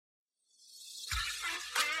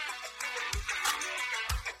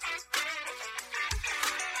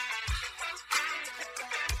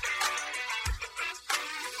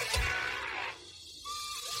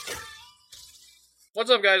What's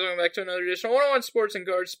up, guys? Welcome back to another edition of 101 Sports and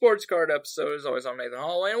Cards Sports Card episode. As always, I'm Nathan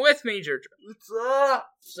Holloway, and with me, George. What's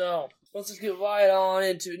up? So, let's just get right on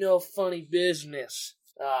into no funny business.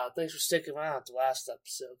 Thanks for sticking around the last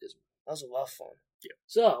episode, because that was a lot of fun. Yeah.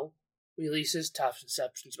 So, releases, Topps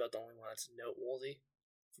Inception is about the only one that's noteworthy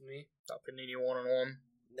for me. Not Panini 1-on-1.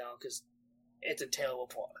 No, because it's a terrible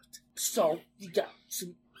product. So, you got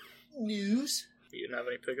some news? You didn't have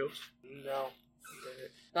any pickups? No.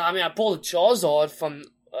 I mean, I pulled a Charizard from,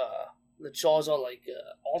 the Charizard,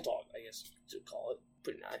 All-Dog, I guess you could call it.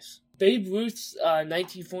 Pretty nice. Babe Ruth's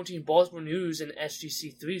 1914 Baltimore News in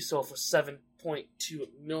SGC3 sold for $7.2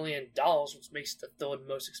 million, which makes it the third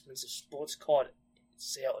most expensive sports card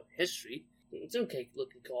sale in history. It's an okay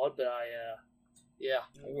looking card, but I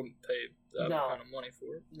wouldn't pay that kind of money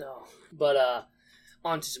for it. No. But,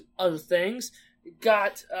 on to some other things.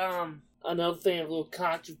 Got, another thing, a little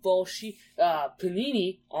controversy.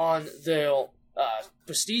 Panini, on their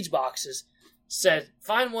prestige boxes, said,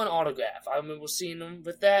 find one autograph. I remember seeing them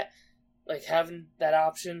with that, having that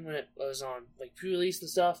option when it was on, pre-release and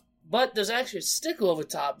stuff. But there's actually a sticker over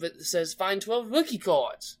top of it that says, find 12 rookie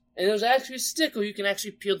cards. And there's actually a sticker. You can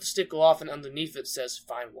actually peel the sticker off, and underneath it says,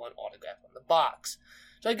 find one autograph on the box.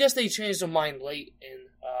 So I guess they changed their mind late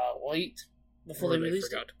before they released it.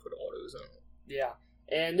 They forgot to put autos on it. Yeah.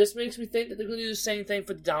 And this makes me think that they're going to do the same thing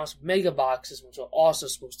for the Dallas Mega Boxes, which are also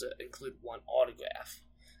supposed to include one autograph.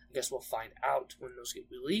 I guess we'll find out when those get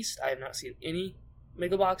released. I have not seen any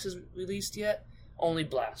Mega Boxes released yet, only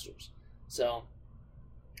blasters. So,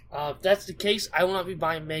 if that's the case, I will not be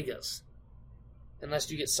buying Megas.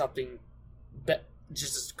 Unless you get something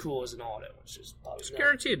just as cool as an auto, which is probably just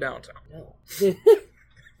guarantee a downtown. No.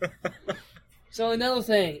 So another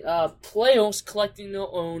thing, players collecting their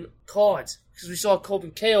own cards. Because we saw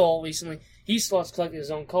Coben Kale recently, he starts collecting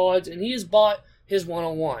his own cards, and he has bought his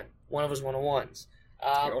 101, one of his 101s.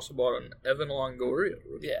 He also bought an Evan Longoria.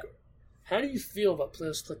 Yeah. How do you feel about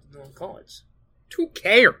players collecting their own cards? Who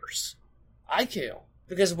cares? I care.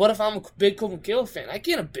 Because what if I'm a big Coben Kale fan? I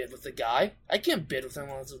can't bid with the guy. I can't bid with him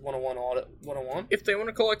on his 101. If they want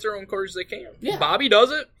to collect their own cards, they can. Yeah. Bobby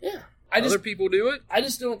does it. Yeah. Other people do it. I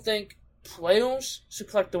just don't think players should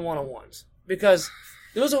collect the 101s. Because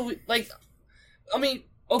those are,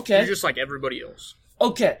 okay. You're just like everybody else.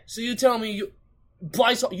 Okay, so you're telling me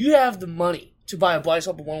you have the money to buy a Bryce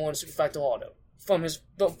Harper 101 Superfactor auto from his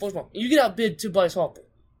first one. You get outbid to Bryce Harper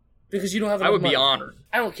because you don't have enough money. I would be honored.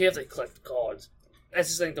 I don't care if they collect the cards. I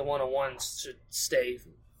just think the 101s should stay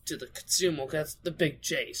to the consumer because that's the big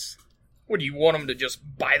chase. What, do you want them to just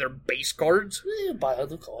buy their base cards? Yeah, buy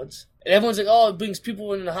other cards. And everyone's like, oh, it brings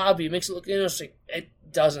people into the hobby. It makes it look interesting. It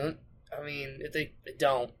doesn't. I mean, they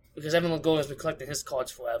don't. Because Evan Longoria has been collecting his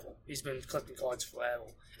cards forever. He's been collecting cards forever.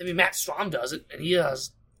 I mean, Matt Strom does it, and he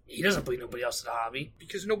doesn't bring nobody else to the hobby.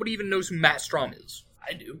 Because nobody even knows who Matt Strom is.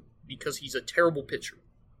 I do. Because he's a terrible pitcher.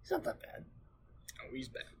 He's not that bad. Oh, he's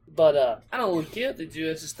bad. But, I don't really care if they do.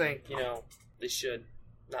 I just think, they should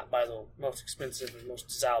not buy the most expensive and most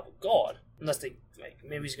desirable card. Unless they,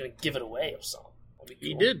 maybe he's going to give it away or something. Cool.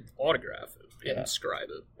 He did autograph it. Yeah. Inscribe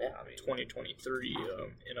it. Yeah, I mean, 2023,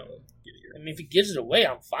 I mean, if he gives it away,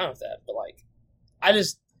 I'm fine with that. But, I think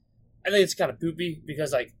it's kind of poopy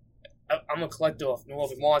because, I'm a collector of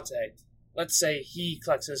Noel Marte. Let's say he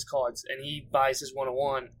collects his cards and he buys his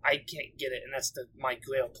 101. I can't get it, and that's my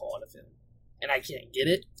grail card of him. And I can't get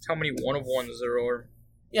it. How many 101s there are?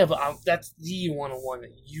 Yeah, but that's the 101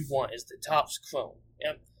 that you want is the Topps Chrome.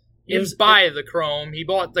 Yep. He didn't buy the Chrome. He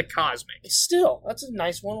bought the Cosmic. Still, that's a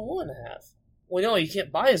nice 101 to have. Well, no, you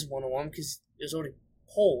can't buy his 101 because it was already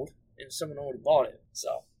pulled and someone already bought it.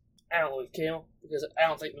 So, I don't really care because I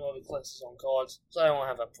don't think nobody collects his own cards, so I don't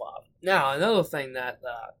have that problem. Now, another thing that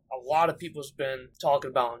a lot of people's been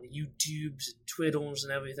talking about on YouTubes and Twitters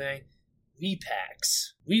and everything,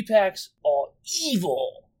 Repacks. Repacks are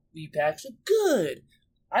evil. Repacks are good.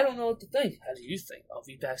 I don't know what to think. How do you think? Are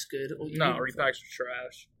Repacks good? Or no, Repacks are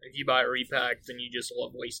trash. If you buy a Repack, then you just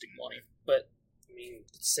love wasting money. But, I mean,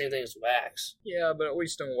 it's the same thing as wax. Yeah, but at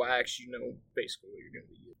least in wax, you know basically what you're going to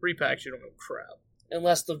be. Repacks, you don't know crap.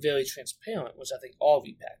 Unless they're very transparent, which I think all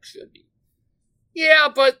Repacks should be. Yeah,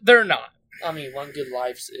 but they're not. I mean, One Good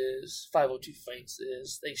Life's is, 502 Franks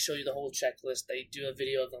is. They show you the whole checklist. They do a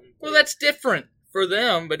video of them. Well, that's different for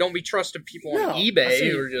them, but don't be trusting people on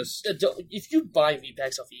eBay or just... If you buy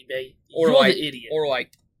Repacks off eBay, or you're the idiot. Or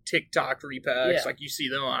TikTok Repacks. Yeah. You see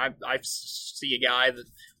them. I see a guy that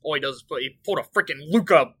all he does is he pulled a freaking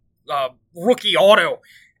Luka rookie auto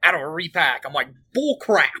out of a Repack. I'm like, bull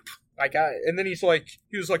crap. And then he was like,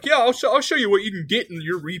 yeah, I'll show you what you can get in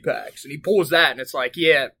your Repacks. And he pulls that, and it's like,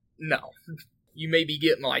 yeah, no. you may be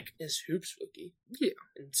getting like his hoops rookie. Yeah.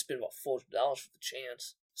 And spend about $40 for the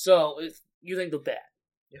chance. So, if you think they're bad.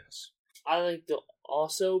 Yes. I think they're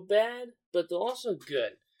also bad, but they're also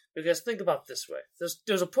good. Because think about it this way.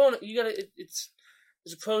 There's a pro,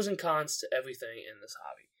 there's pros and cons to everything in this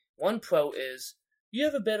hobby. One pro is you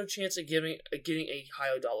have a better chance of getting a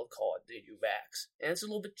higher dollar card than your Repacks. And it's a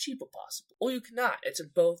little bit cheaper possible. Or you cannot. It's a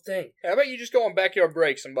both thing. How about you just go on Backyard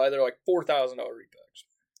Breaks and buy their like $4,000 repacks?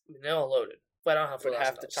 I mean, they're all loaded. But I don't have But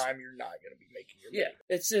half the time you're not going to be making your money.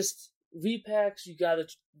 Yeah. It's just, Repacks, you gotta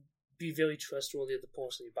be very trustworthy of the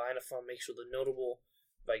person you're buying it from. Make sure they're notable.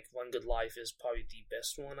 Like, One Good Life is probably the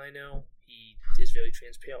best one I know. He is very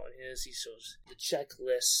transparent on his. He shows the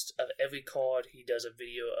checklist of every card. He does a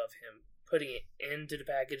video of him putting it into the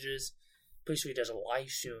packages. Pretty sure he does a live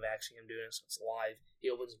stream of actually him doing it, so it's live. He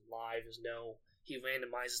opens them live, he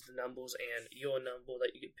randomizes the numbers and your number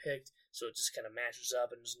that you get picked, so it just kind of matches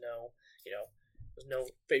up, and there's no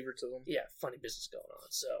favoritism. Yeah, funny business going on.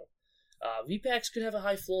 So, Repacks could have a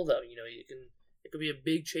high floor though. It could be a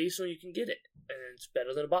big chase or you can get it, and it's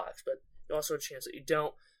better than a box. But there's also a chance that you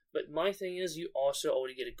don't. But my thing is, you also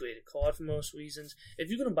already get a graded card for most reasons. If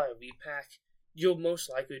you're gonna buy a Repack, you're most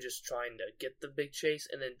likely just trying to get the big chase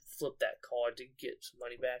and then flip that card to get some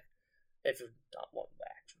money back. If you're not wanting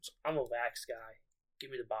Vax, so I'm a Vax guy.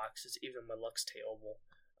 Give me the boxes. Even my luck's terrible.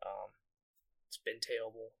 It's been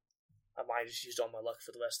terrible. I might just used all my luck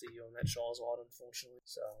for the rest of the year on that Charizard, unfortunately.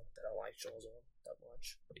 So I don't like Charizard that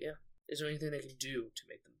much. But yeah, is there anything they can do to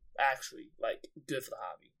make them actually good for the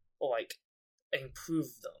hobby, or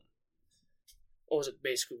improve them? Or is it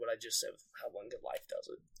basically what I just said with how One Good Life does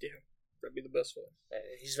it? Yeah, that'd be the best way.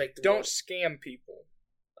 He's like don't scam people.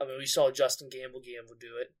 I mean, we saw Justin Gamble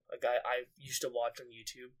do it. Like I used to watch on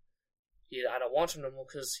YouTube. I don't watch him anymore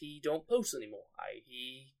because he don't post anymore.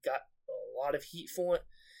 He got a lot of heat for it.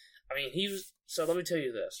 I mean, so let me tell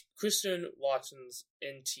you this. Christian Watson's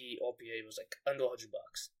NT RPA was under $100.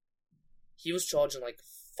 He was charging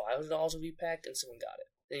 $500 a repack, and someone got it.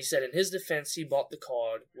 And he said in his defense, he bought the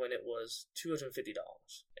card when it was $250.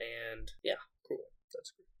 And yeah. Cool.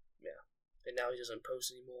 That's good. Yeah. And now he doesn't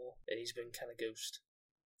post anymore, and he's been kind of ghost.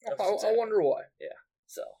 I wonder why. Yeah.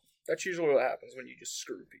 So. That's usually what happens when you just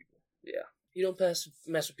screw people. Yeah. You don't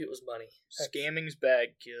mess with people's money. Scamming's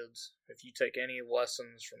bad, kids. If you take any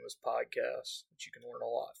lessons from this podcast, that you can learn a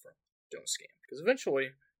lot from, don't scam. Because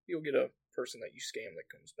eventually, you'll get a person that you scam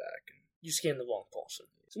that comes back. And you scam the wrong person.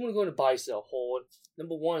 So I'm going to go into buy, sell, hold.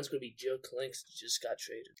 Number one is going to be Joe Clinks, just got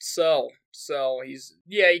traded. Sell.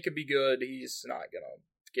 He could be good. He's not going to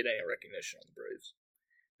get any recognition on the Braves.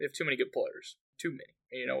 They have too many good players. Too many.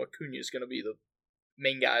 And Acuna is going to be the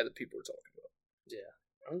main guy that people are talking about. Yeah.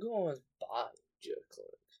 I'm going to buy Joe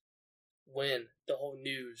Clinks when the whole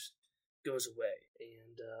news goes away.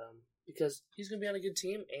 And because he's going to be on a good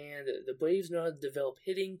team, and the Braves know how to develop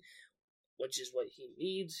hitting, which is what he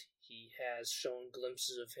needs. He has shown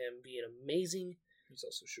glimpses of him being amazing. He's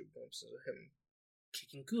also shown glimpses of him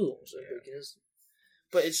kicking goals and breaking his.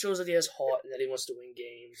 But it shows that he has heart and that he wants to win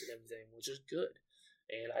games and everything, which is good.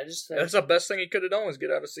 And I just think that's the best thing he could have done was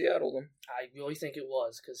get out of Seattle. Then I really think it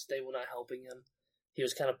was, because they were not helping him. He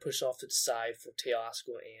was kind of pushed off to the side for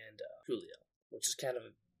Teoscar and Julio, which is kind of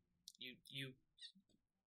you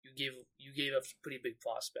gave up some pretty big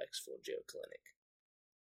prospects for Joe Clinic.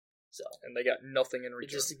 So, and they got nothing in return.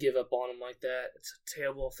 Just to give up on him like that, it's a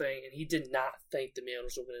terrible thing. And he did not thank the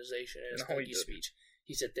Mariners organization in his thank you speech.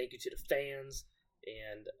 He said thank you to the fans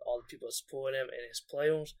and all the people that support him and his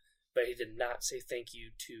players, but he did not say thank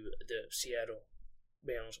you to the Seattle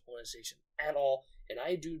Mariners organization at all. And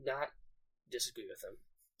I do not disagree with him.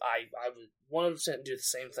 I would 100% do the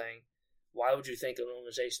same thing. Why would you thank an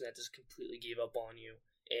organization that just completely gave up on you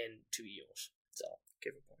in 2 years? So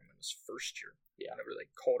gave up on him in his first year. Yeah. Whenever they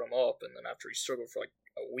called him up, and then after he struggled for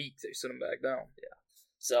a week, they sent him back down. Yeah.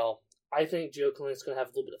 So I think Joe Clinic's going to have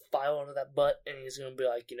a little bit of fire under that butt, and he's going to be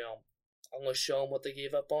like, I'm going to show him what they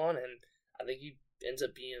gave up on, and I think he ends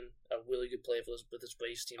up being a really good player with his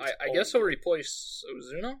Braves team. I guess he'll replace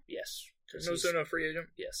Ozuna? Yes. Is Ozuna a free agent?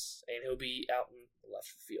 Yes. And he'll be out in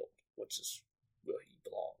left field, which is where he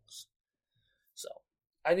belongs. So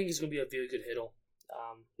I think he's going to be a very good hitter.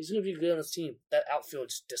 He's going to be good on his team. That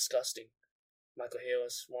outfield's disgusting. Michael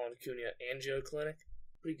Harris, Juan Acuna, and Joe Clinic.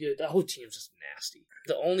 Pretty good. That whole team's just nasty.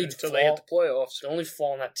 Until they hit the playoffs. The only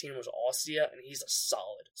flaw in that team was Ostia, and he's a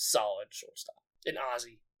solid shortstop. And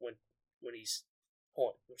Ozzy when he's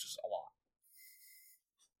horny, which is a lot.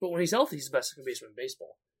 But when he's healthy, he's the best second baseman in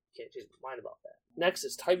baseball. Can't change my mind about that. Next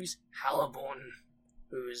is Tyrese Halliburton,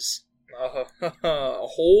 who's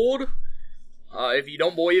hold. If you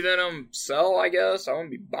don't believe in him, sell, I guess. I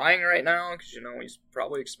wouldn't be buying right now because, he's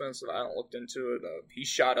probably expensive. I haven't looked into it. He's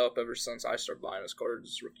shot up ever since I started buying his cards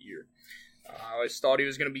his rookie year. I always thought he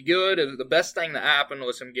was going to be good. The best thing that happened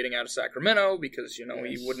was him getting out of Sacramento because, he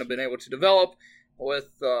wouldn't have been able to develop with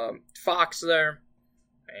Fox there.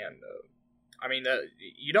 And,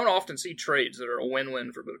 you don't often see trades that are a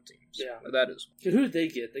win-win for both teams. Yeah. That is. Who did they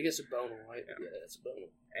get? They get Sabonis, right? Yeah, that's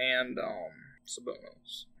Sabonis. And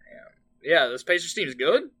Sabonis. And, this Pacers team is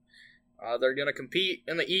good. They're going to compete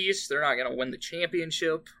in the East. They're not going to win the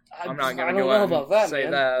championship. I'm not going to go out and say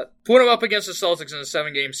that. Put them up against the Celtics in a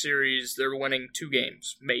 7-game series. They're winning 2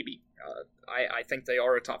 games, maybe. I think they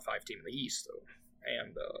are a top 5 team in the East, though.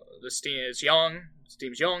 And this team is young. This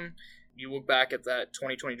team's young. You look back at that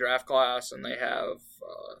 2020 draft class, and they have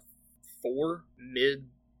 4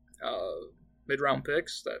 mid-round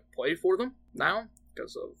picks that play for them now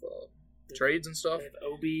because of trades and stuff. They have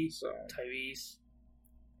Obi, Tyrese,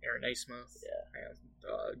 Aaron Naismith, and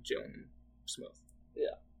Joan Smith.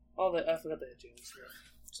 Yeah. Oh, I forgot they had Joan Smith.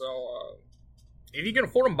 So, if you can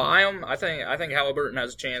afford him, buy him. I think Halliburton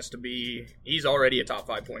has a chance to be. He's already a top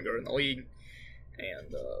 5 point guard in the league,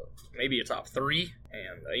 and maybe a top 3.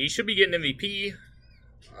 And he should be getting MVP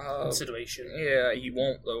consideration. Yeah, he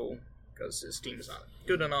won't though because his team is not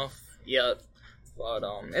good enough yet. But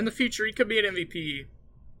in the future, he could be an MVP.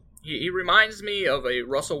 He reminds me of a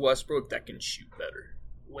Russell Westbrook that can shoot better.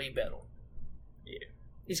 Way better. Yeah.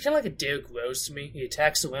 He's kind of like a Derrick Rose to me. He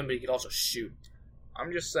attacks the rim, but he can also shoot.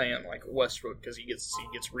 I'm just saying, like, Westbrook, because he gets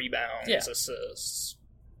rebounds, assists.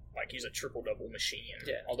 Like, he's a triple-double machine.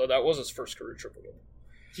 Yeah. Although that was his first career triple-double.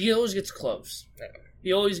 He always gets close. Yeah.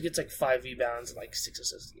 He always gets, 5 rebounds and, 6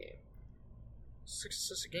 assists a game. 6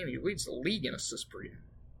 assists a game? He leads the league in assists per game.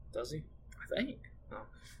 Does he? I think. Oh.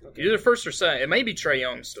 Okay. Either first or second. It may be Trae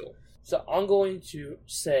Young still. So I'm going to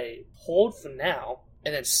say hold for now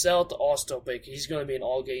and then sell at the All-Star break. He's going to be an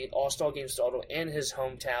All-Star game starter in his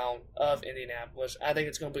hometown of Indianapolis. I think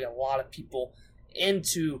it's going to bring a lot of people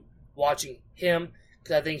into watching him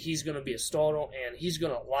because I think he's going to be a starter and he's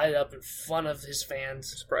going to light up in front of his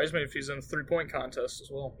fans. Surprise me if he's in the 3-point contest as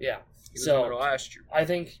well. Yeah. He was in there last year. I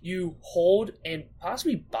think you hold and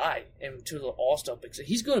possibly buy him to the All-Star break. So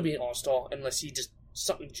he's going to be an All-Star unless he just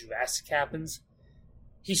something drastic happens.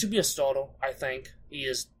 He should be a starter, I think. He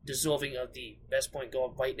is deserving of the best point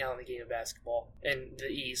guard right now in the game of basketball in the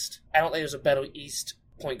East. I don't think there's a better East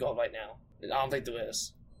point guard right now. I don't think there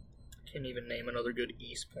is. Can't even name another good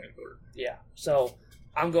East point guard. Yeah. So,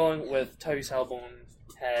 I'm going with Tyrese Halliburton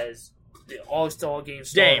has the All-Star game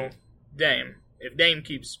starter. Dame. If Dame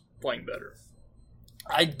keeps playing better.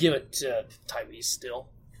 I'd give it to Tyrese still.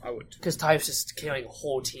 I would too. Because Tyrese is carrying a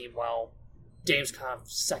whole team while Dame's kind of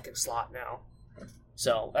second slot now.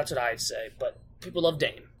 So, that's what I'd say. But people love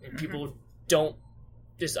Dame, and people don't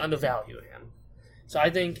just undervalue him. So, I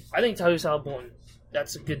think Tyrese Halliburton,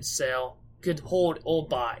 that's a good sale. Good hold or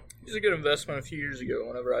buy. He's a good investment a few years ago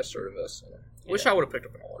whenever I started investing in him. Wish I would have picked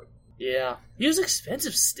up an order. Yeah. He was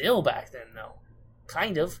expensive still back then, though.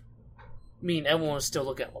 Kind of. I mean, everyone was still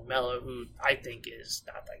looking at LaMelo, who I think is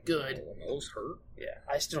not that good. LaMelo's hurt. Yeah,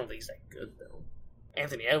 I still don't think he's that good, though.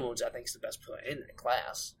 Anthony Edwards, I think, is the best player in that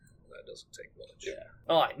class. That doesn't take much. Yeah.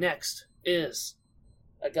 All right, next is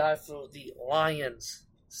a guy for the Lions,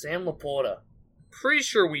 Sam Laporta. Pretty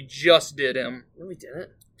sure we just did him. No, we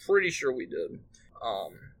didn't. Pretty sure we did.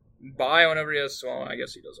 Buy whenever he has. Well, I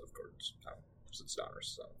guess he does have cards. It's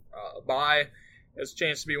Donruss. So, buy has a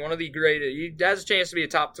chance to be one of the greatest. He has a chance to be a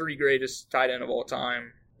top 3 greatest tight end of all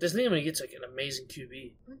time. Doesn't he when he gets like an amazing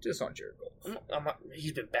QB? Just on Jared Goff.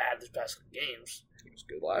 He's been bad this past couple games. He was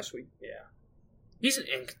good last week. Yeah. He's an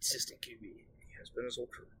inconsistent QB. He has been his whole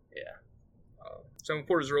career. Yeah. Sam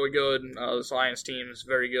Laporta's really good. This Lions team is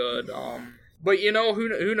very good. But,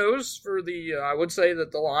 who knows for the... I would say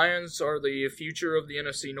that the Lions are the future of the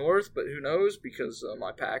NFC North, but who knows? Because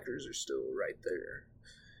my Packers are still right there.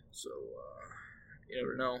 So, you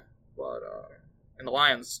never know. But, and the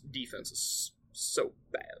Lions' defense is so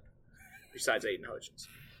bad, besides Aiden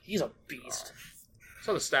Hutchinson. He's a beast. I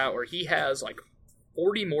saw the stat where he has,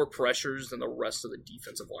 40 more pressures than the rest of the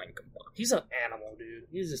defensive line combined. He's an animal, dude.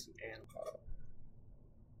 He's just an animal.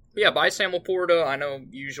 Yeah, buy Sam Laporta. I know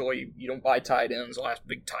usually you don't buy tight ends. The last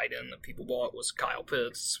big tight end that people bought was Kyle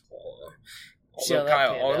Pitts.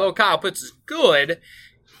 Although Kyle Pitts is good,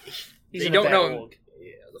 He's they in don't a bad know. Org.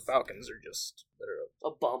 Yeah, the Falcons are just A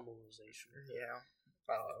bum organization. Yeah.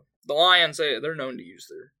 The Lions, they're known to use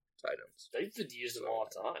their tight ends. They've used them all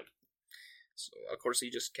the time. So, of course, he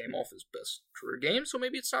just came off his best career game, so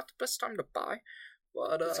maybe it's not the best time to buy.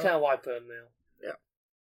 But that's kind of why I put him now. Yeah.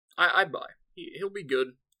 I'd buy. He'll be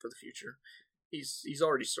good for the future. He's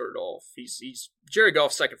already started off. He's Jared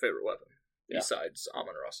Goff's second favorite weapon besides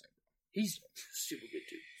Amon-Ra St. Brown. He's super good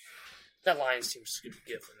too. That Lions team is going to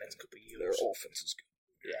be good for the next couple of years. Their offense is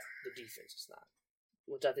good. Yeah, the defense is not.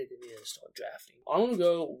 Which I think they need to start drafting. I'm going to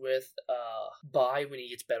go with buy when he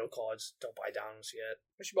gets better cards. Don't buy downs yet.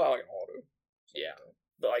 We should buy like an auto. Yeah.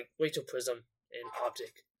 But like, wait till Prism and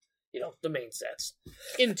Optic. The main sets.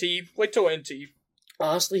 NT. Wait till NT.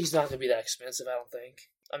 Honestly, he's not going to be that expensive, I don't think.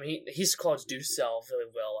 I mean, his cards do sell very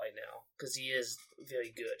well right now. Because he is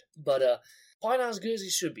very good. But probably not as good as he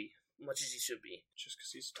should be. Much as he should be. Just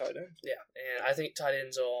because he's a tight end. Yeah. And I think tight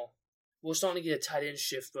ends are... We're starting to get a tight end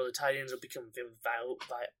shift where the tight ends will become very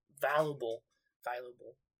valuable.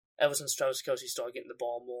 Ever since Travis Kelce started getting the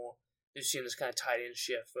ball more, we've seen this kind of tight end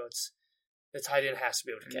shift where it's the tight end has to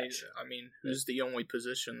be able to catch it. I mean, who's the only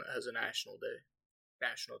position that has a national day?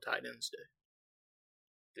 National Tight Ends Day.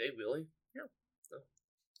 Do they really? Yeah. Oh.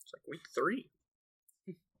 It's like week 3.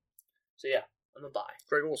 So yeah, I'm going to buy.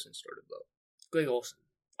 Greg Olsen started though. Greg Olsen.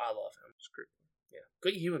 I love him. It's great. Yeah.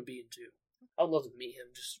 Great human being too. I'd love to meet him,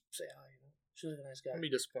 just say hi, He's a nice guy. I'll be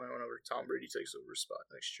disappointed whenever Tom Brady takes over his spot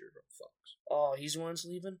next year from Fox. Oh, he's the one that's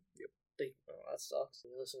leaving? Yep. That sucks. They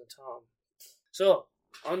listen to Tom. So,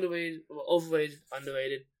 overrated.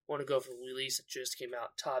 Want to go for the release that just came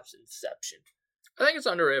out, Topps Inception. I think it's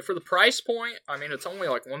underrated. For the price point, I mean, it's only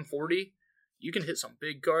like $140. You can hit some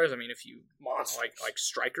big cards. I mean, if you... Monsters. Like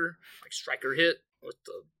Striker hit with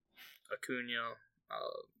the Acuna,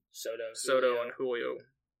 Soto, and Julio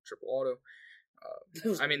triple auto.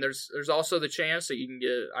 I mean, there's also the chance that you can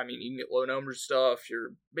get low numbered stuff.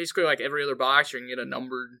 You're basically like every other box, you can get a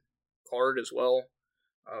numbered card as well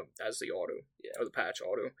as the auto, or the patch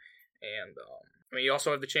auto. And I mean, you also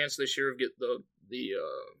have the chance this year of get the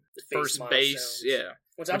first base,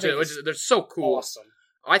 which they're so cool. Awesome.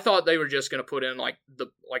 I thought they were just going to put in like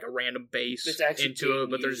a random base into it,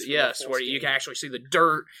 but there's where you can actually see the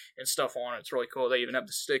dirt and stuff on it. It's really cool. They even have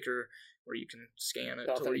the sticker where you can scan it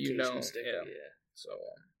to where you know. Sticker, So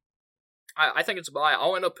I think it's a buy.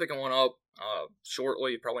 I'll end up picking one up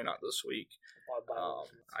shortly, probably not this week.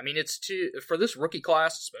 I mean, it's for this rookie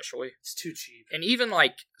class especially. It's too cheap. And even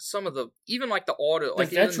like the auto, the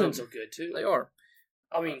veterans are good too. They are.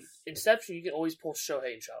 I mean, Inception, you can always pull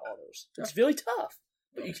Shohei and try autos. It's really tough,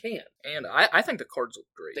 but you can. And I think the cards look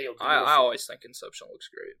great. They are I always think Inception looks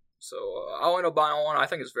great. So I'll end up buying one. I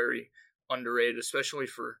think it's very underrated, especially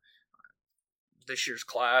for this year's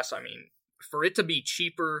class. I mean, for it to be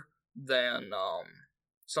cheaper than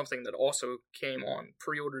something that also came on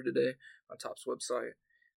pre-order today on Topps website,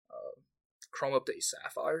 Chrome Update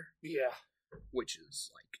Sapphire. Yeah. Which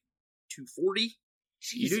is like $240.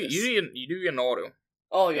 Jesus. You do get an auto.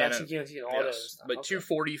 Oh, yeah, you guarantee an auto. Yes, but okay.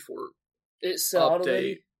 $240 for it's sell update.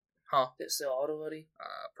 Already? Huh? It's sell auto already?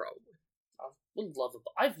 Probably. I would love it.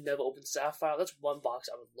 I've never opened Sapphire. That's one box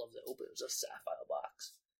I would love to open. It was a Sapphire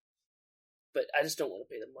box. But I just don't want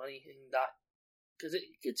to pay the money and that because it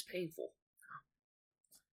gets painful.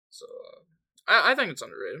 So I think it's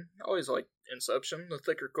underrated. I always like Inception, the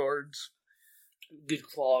thicker cards. Good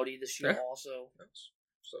quality this year also. Yes.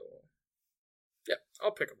 So yeah,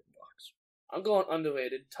 I'll pick up a box. I'm going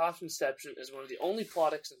underrated. Topps Inception is one of the only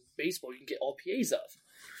products in baseball you can get RPAs of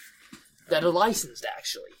that are licensed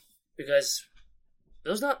actually, because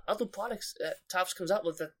there's not other products that Topps comes out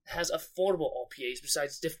with that has affordable RPAs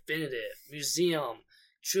besides Definitive, Museum,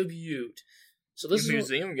 Tribute. So this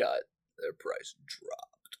Museum got their price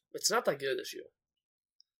dropped. It's not that good this year.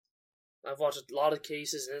 I've watched a lot of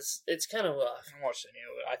cases and it's kind of rough. I haven't watched any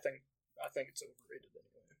of it. I think it's overrated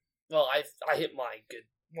anyway. Well, I hit my good.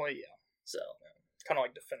 Well, yeah. So it's kind of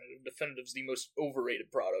like Definitive. Definitive's the most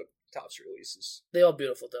overrated product Topps releases. They are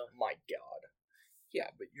beautiful though. My God. Yeah,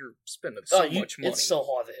 but you're spending so much money. It's so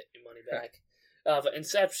hard to hit your money back. But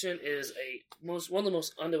Inception is one of the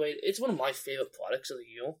most underrated. It's one of my favorite products of the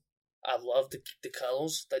year. I love the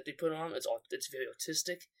colors that they put on. It's very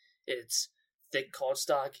artistic. It's thick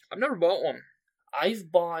cardstock. I've never bought one. Have you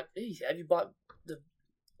bought the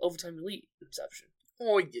Overtime Elite Inception?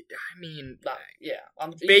 Oh, I mean,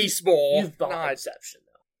 baseball. You've bought Inception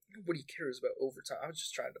though. Nobody cares about Overtime. I was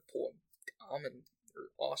just trying to pull a Diamond or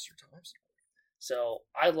Oster Thompson. So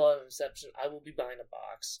I love Inception. I will be buying a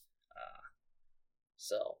box.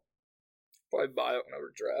 Probably buy it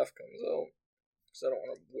whenever draft comes out, because I don't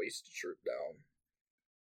want to waste a trip down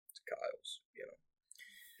to Kyle's.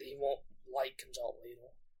 He won't. Light comes out later.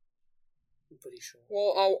 I'm pretty sure.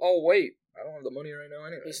 Well, I'll wait. I don't have the money right now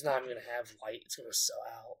anyway. He's not even gonna have Light. It's gonna sell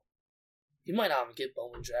out. He might not even get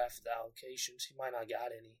Bowman draft allocations. He might not got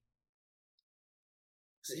any.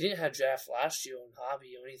 Because he didn't have draft last year on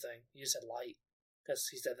Hobby or anything. He just had Light. Because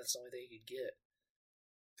he said that's the only thing he could get.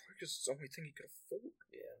 because it's the only thing he could afford.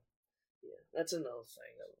 Yeah, that's another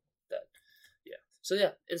thing. So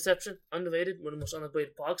yeah, Inception, underrated, one of the most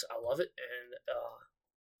underrated parks. I love it, and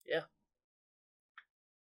yeah,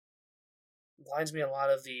 reminds me a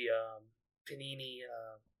lot of the Panini.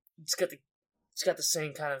 It's got the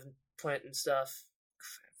same kind of print and stuff.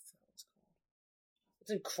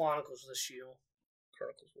 It's in Chronicles of the Shield.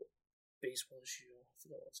 Chronicles what? Baseball of the Shield. I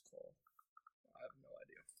forgot what it's called. I have no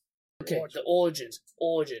idea. Okay, the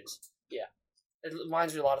Origins. Yeah. It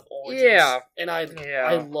reminds me a lot of Origins. Yeah. And I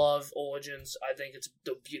love Origins. I think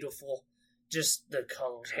they're beautiful. Just the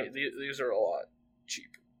colors. Hey, these are a lot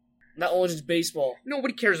cheaper. Not Origins Baseball.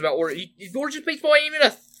 Nobody cares about Origins. Origins Baseball ain't even a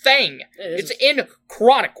thing. It's in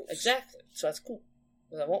Chronicles. Exactly. So that's cool.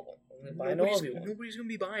 I want one. I'm going to buy one. Nobody's going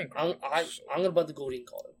to be buying Chronicles. I'm going to buy the Golden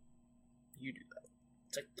card. You do that.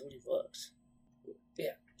 It's like $30.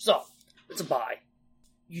 Yeah. So, it's a buy.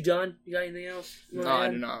 You done? You got anything else? No, I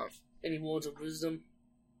do not. Any words of wisdom?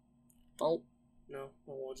 Oh. No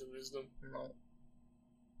words of wisdom. No.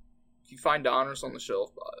 If you find honors on the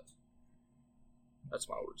shelf, buy it. That's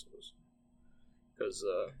my words of wisdom. Because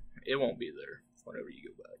it won't be there whenever you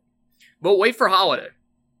go back. But wait for Holiday.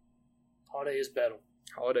 Holiday is better.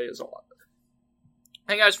 Holiday is a lot better.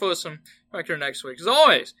 Hey guys for listening. Back here next week. As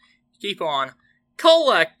always, keep on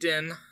collecting.